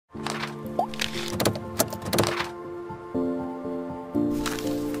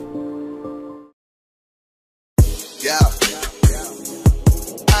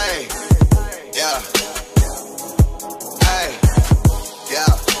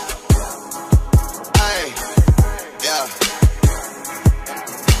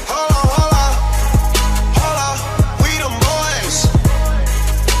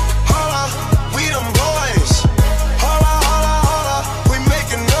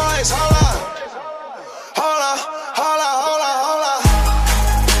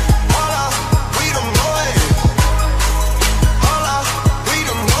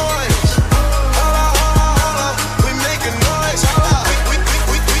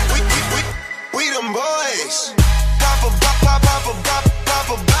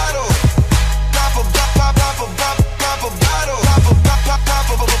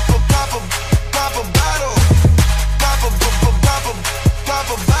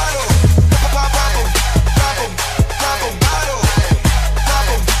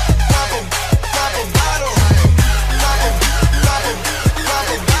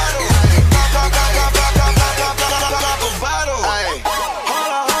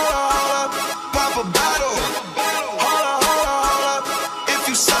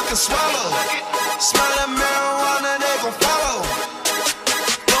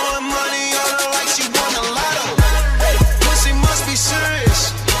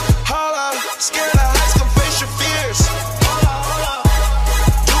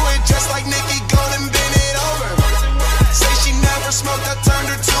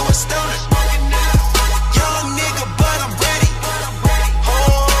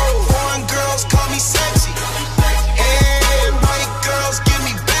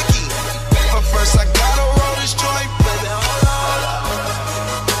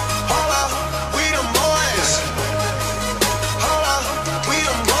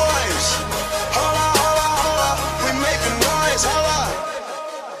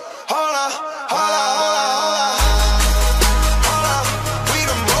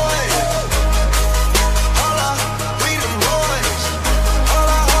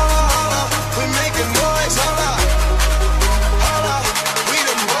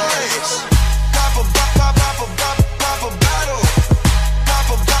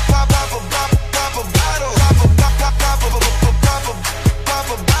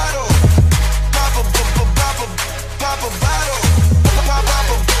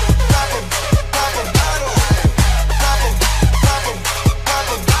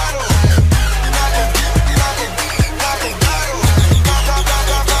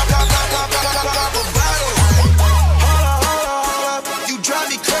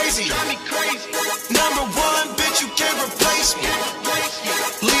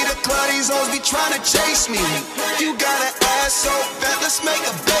ass so fat, let's make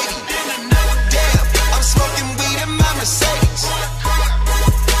a baby. Damn, I'm smoking weed in my Mercedes.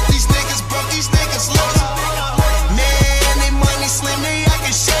 These niggas broke, these niggas lost. Man, they money slim, they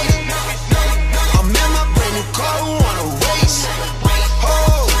actin' shady. I'm in my brand new car, who wanna race?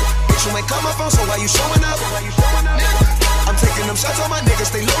 Oh, bitch, you ain't come up on, so why you showing up? I'm taking them shots on my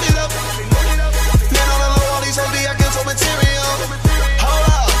niggas, they loaded up. Man, on the low, all these hoes be acting so material. Hold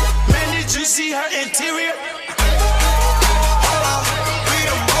up, man, did you see her interior? Hold up, we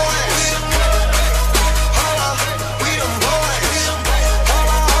them boys. Hold up, we them boys. Hold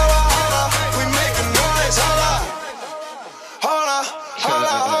up, hold up, hold up, we making noise. Hold up, hold up, hold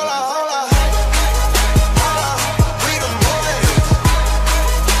up, hold up, hold up. Hold up, we them boys.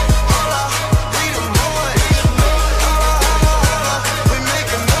 Hold up, we them boys. Hold up, hold up, we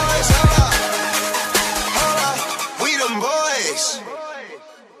making noise. Hold up, hold up, we them boys.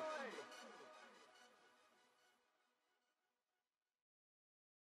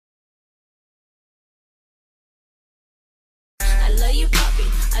 I love you, puppy.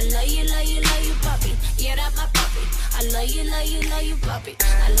 I love you, love you, love you, puppy. Yeah, that's my puppy. I love you, love you, love you, puppy.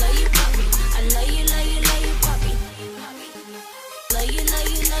 I love you, puppy. I love you, love you, love you, puppy. Love you, love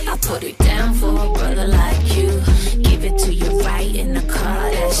you, love you. I put it down for a brother like you. Give it to you right in the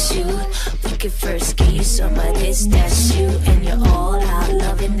car, that's you. We could first give you some of this, that's you. And you're all out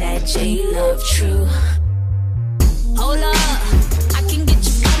loving that J-Love true. Hold up, I can get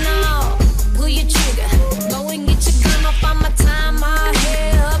you fun now. Pull your trigger, go and get your gun up on my time, my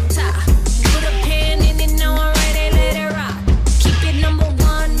head up top. Put a pen in it, now I'm ready, let it rock. Keep it number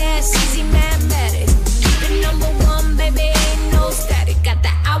one, that's easy mathematics. Keep it number one, baby, ain't no static. Got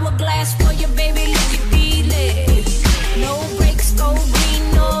the hourglass for you, baby, look at these legs. No brakes, go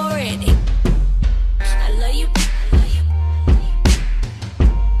green, no ready. I love you,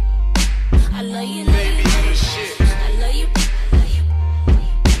 I love you, love you, love you. I love you,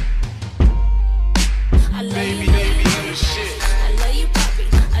 I love you, baby, you the shit. I love you, puppy.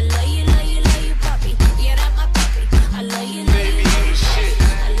 I love you, love you, love you, puppy. Yeah, that's my puppy. I love you, baby, you the shit.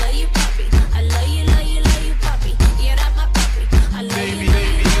 I love you, puppy. I love you, love you, love you, puppy. Yeah, that's my puppy. I love you,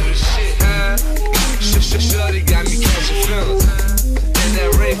 baby, you the shit. Shorty got me catching feelings. And that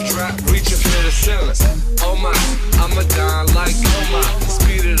rave drop reaching for the ceilings. Oh my, I'm a don like oh my.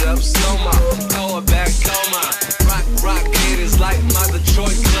 Speed it up, slow my, throw it back, oh my. Rock haters like my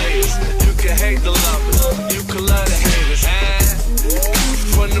Detroit players. You can hate the lovers, you can love the haters.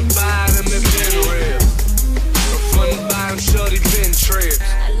 From the bottom it been real. From the bottom shorty been trailed.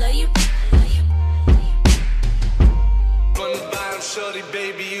 I love you. From the bottom shorty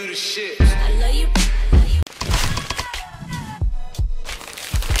baby you the shit.